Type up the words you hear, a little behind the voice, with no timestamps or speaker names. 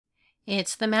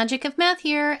It's the magic of math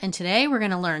here, and today we're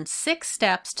going to learn 6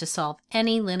 steps to solve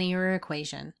any linear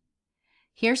equation.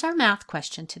 Here's our math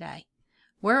question today.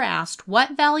 We're asked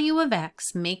what value of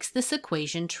x makes this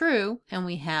equation true, and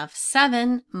we have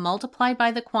 7 multiplied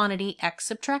by the quantity x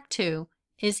subtract 2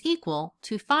 is equal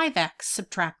to 5x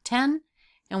subtract 10,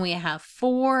 and we have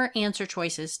 4 answer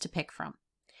choices to pick from.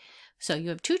 So you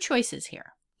have 2 choices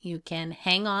here. You can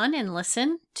hang on and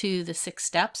listen to the 6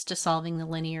 steps to solving the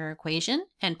linear equation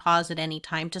and pause at any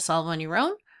time to solve on your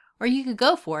own, or you could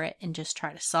go for it and just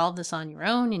try to solve this on your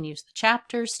own and use the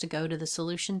chapters to go to the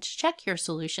solution to check your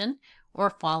solution, or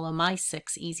follow my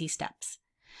 6 easy steps.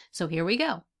 So here we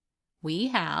go. We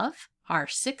have our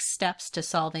 6 steps to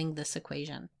solving this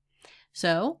equation.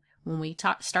 So when we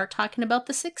start talking about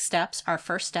the 6 steps, our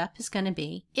first step is going to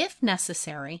be, if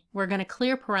necessary, we're going to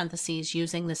clear parentheses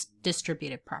using this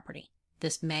distributive property.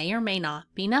 This may or may not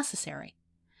be necessary.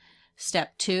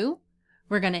 Step 2,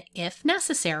 we're going to, if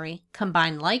necessary,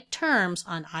 combine like terms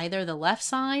on either the left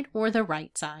side or the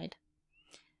right side.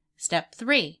 Step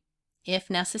 3, if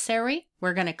necessary,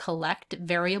 we're going to collect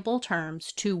variable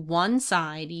terms to one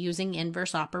side using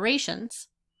inverse operations.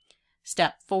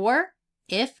 Step 4,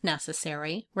 if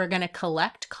necessary, we're going to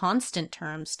collect constant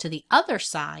terms to the other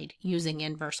side using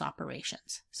inverse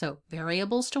operations. So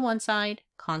variables to one side,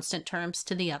 constant terms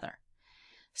to the other.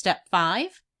 Step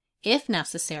 5, if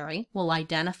necessary, we'll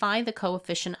identify the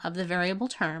coefficient of the variable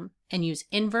term and use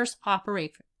inverse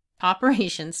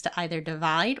operations to either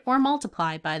divide or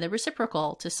multiply by the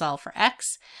reciprocal to solve for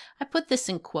x. I put this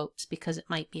in quotes because it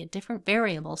might be a different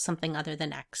variable, something other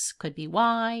than x. Could be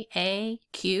y, a,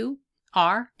 q,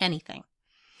 r, anything.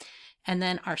 And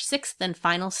then our 6th and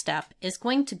final step is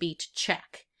going to be to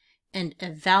check and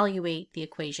evaluate the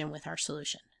equation with our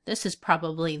solution. This is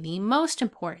probably the most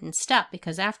important step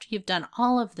because after you've done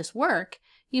all of this work,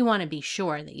 you want to be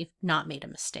sure that you've not made a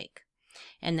mistake.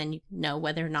 And then you know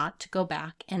whether or not to go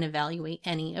back and evaluate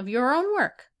any of your own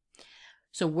work.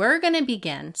 So we're going to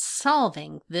begin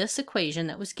solving this equation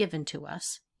that was given to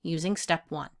us using step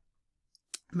 1.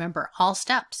 Remember, all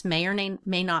steps may or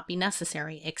may not be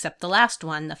necessary, except the last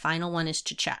one. The final one is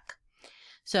to check.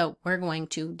 So we're going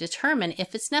to determine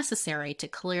if it's necessary to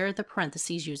clear the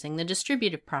parentheses using the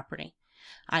distributive property.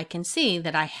 I can see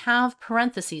that I have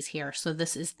parentheses here, so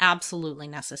this is absolutely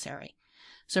necessary.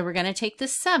 So we're going to take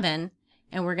this 7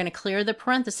 and we're going to clear the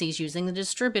parentheses using the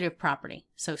distributive property.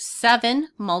 So 7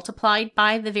 multiplied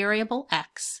by the variable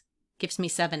x gives me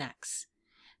 7x.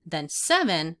 Then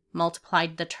 7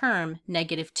 multiplied the term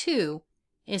negative 2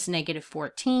 is negative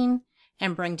 14,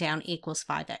 and bring down equals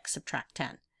 5x subtract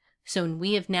 10. So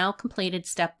we have now completed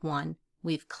step 1.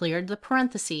 We've cleared the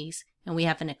parentheses, and we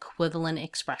have an equivalent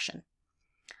expression.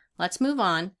 Let's move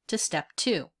on to step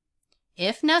 2.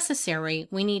 If necessary,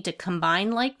 we need to combine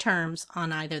like terms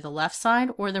on either the left side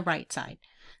or the right side.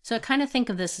 So kind of think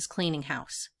of this as cleaning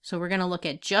house. So we're going to look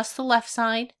at just the left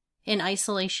side in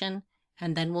isolation,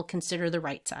 and then we'll consider the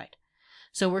right side.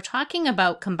 So we're talking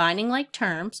about combining like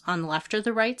terms on the left or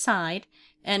the right side,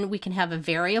 and we can have a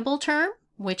variable term,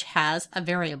 which has a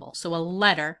variable, so a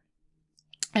letter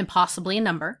and possibly a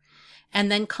number,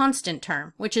 and then constant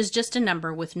term, which is just a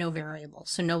number with no variable,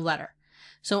 so no letter.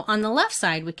 So on the left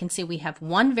side, we can see we have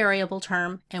one variable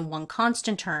term and one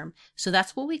constant term, so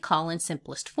that's what we call in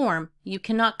simplest form. You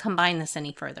cannot combine this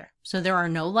any further. So there are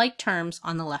no like terms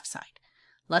on the left side.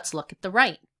 Let's look at the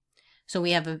right. So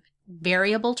we have a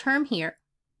variable term here,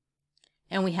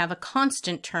 and we have a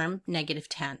constant term, negative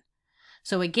 10.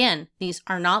 So again, these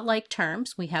are not like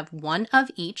terms. We have one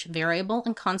of each, variable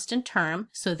and constant term,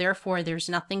 so therefore there's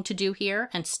nothing to do here,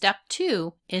 and step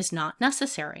 2 is not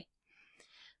necessary.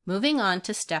 Moving on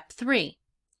to step 3.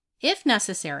 If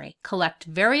necessary, collect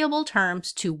variable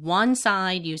terms to one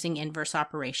side using inverse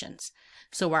operations.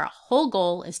 So our whole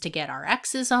goal is to get our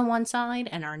x's on one side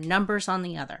and our numbers on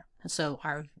the other. So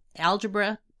our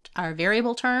algebra, our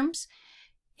variable terms,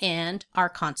 and our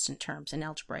constant terms in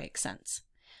algebraic sense.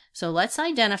 So let's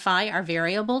identify our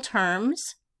variable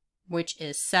terms, which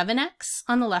is 7x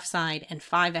on the left side and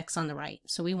 5x on the right.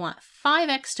 So we want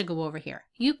 5x to go over here.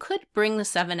 You could bring the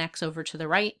 7x over to the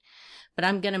right, but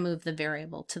I'm going to move the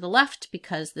variable to the left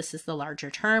because this is the larger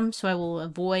term, so I will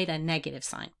avoid a negative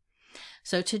sign.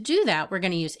 So to do that, we're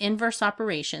going to use inverse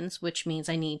operations, which means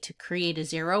I need to create a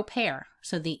 0 pair.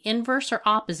 So the inverse or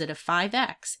opposite of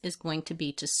 5x is going to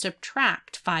be to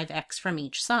subtract 5x from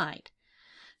each side.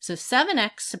 So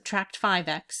 7x subtract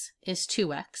 5x is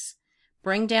 2x.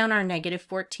 Bring down our negative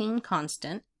 14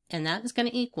 constant, and that is going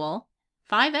to equal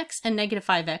 5x and negative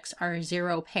 5x are a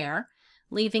 0 pair,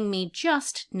 leaving me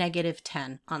just negative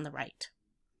 10 on the right.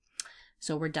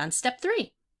 So we're done step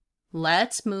 3.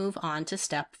 Let's move on to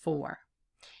step 4.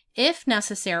 If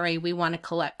necessary, we want to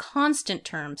collect constant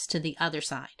terms to the other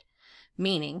side,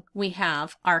 meaning we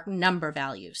have our number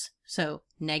values. So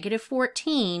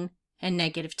 -14 and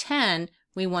 -10,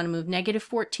 we want to move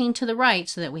 -14 to the right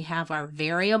so that we have our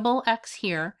variable x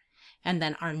here, and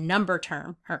then our number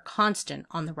term, our constant,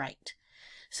 on the right.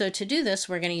 So to do this,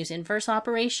 we're going to use inverse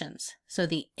operations. So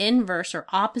the inverse or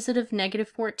opposite of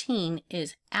 -14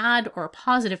 is add or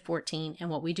 +14, and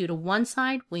what we do to one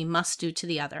side, we must do to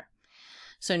the other.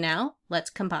 So now let's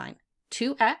combine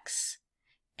 2x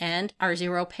and our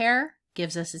 0 pair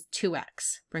gives us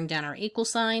 2x. Bring down our equal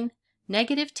sign.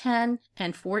 -10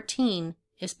 and 14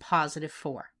 is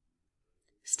 +4.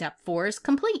 Step 4 is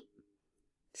complete.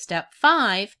 Step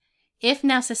 5, if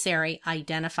necessary,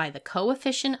 identify the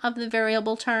coefficient of the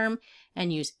variable term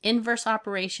and use inverse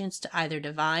operations to either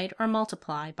divide or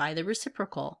multiply by the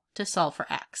reciprocal to solve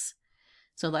for x.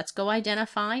 So let's go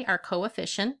identify our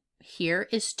coefficient. Here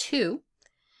is 2.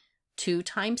 2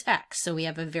 times x. So we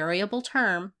have a variable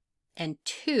term, and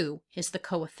 2 is the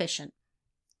coefficient.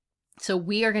 So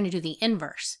we are going to do the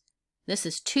inverse. This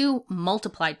is 2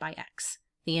 multiplied by x.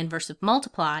 The inverse of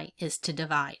multiply is to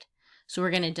divide. So we're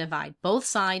going to divide both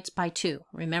sides by 2,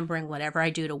 remembering whatever I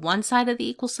do to one side of the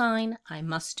equal sign, I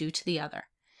must do to the other.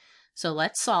 So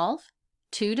let's solve.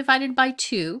 2 divided by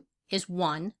 2 is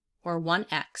 1, or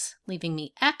 1x, leaving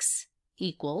me x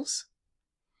equals,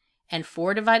 and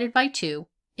 4 divided by 2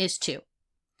 is 2.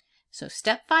 So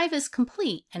step 5 is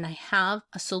complete, and I have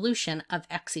a solution of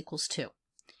x equals 2.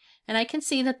 And I can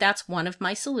see that that's one of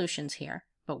my solutions here,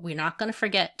 but we're not going to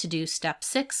forget to do step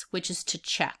 6, which is to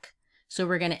check. So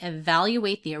we're going to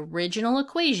evaluate the original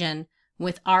equation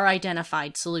with our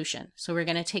identified solution. So we're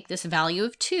going to take this value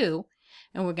of 2,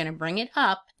 and we're going to bring it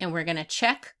up, and we're going to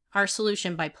check our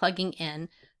solution by plugging in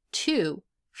 2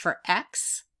 for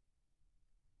x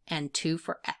and 2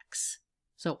 for x.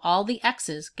 So all the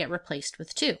x's get replaced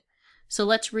with 2. So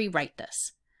let's rewrite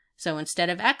this. So instead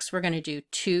of x, we're going to do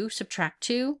 2 subtract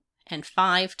 2 and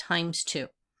 5 times 2.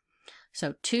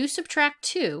 So 2 subtract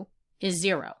 2 is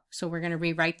 0. So we're going to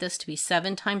rewrite this to be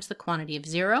 7 times the quantity of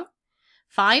 0.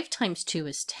 5 times 2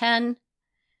 is 10,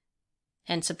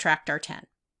 and subtract our 10.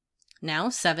 Now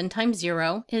 7 times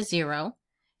 0 is 0,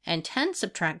 and 10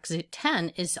 subtract 10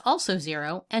 is also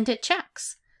 0, and it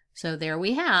checks. So there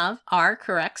we have our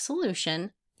correct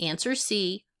solution. Answer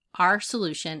C, our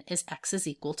solution is x is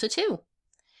equal to 2.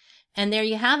 And there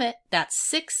you have it. That's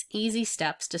 6 easy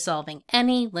steps to solving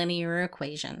any linear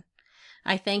equation.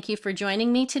 I thank you for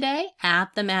joining me today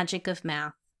at The Magic of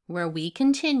Math, where we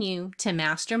continue to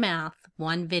master math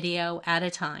one video at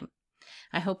a time.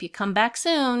 I hope you come back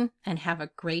soon and have a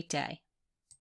great day.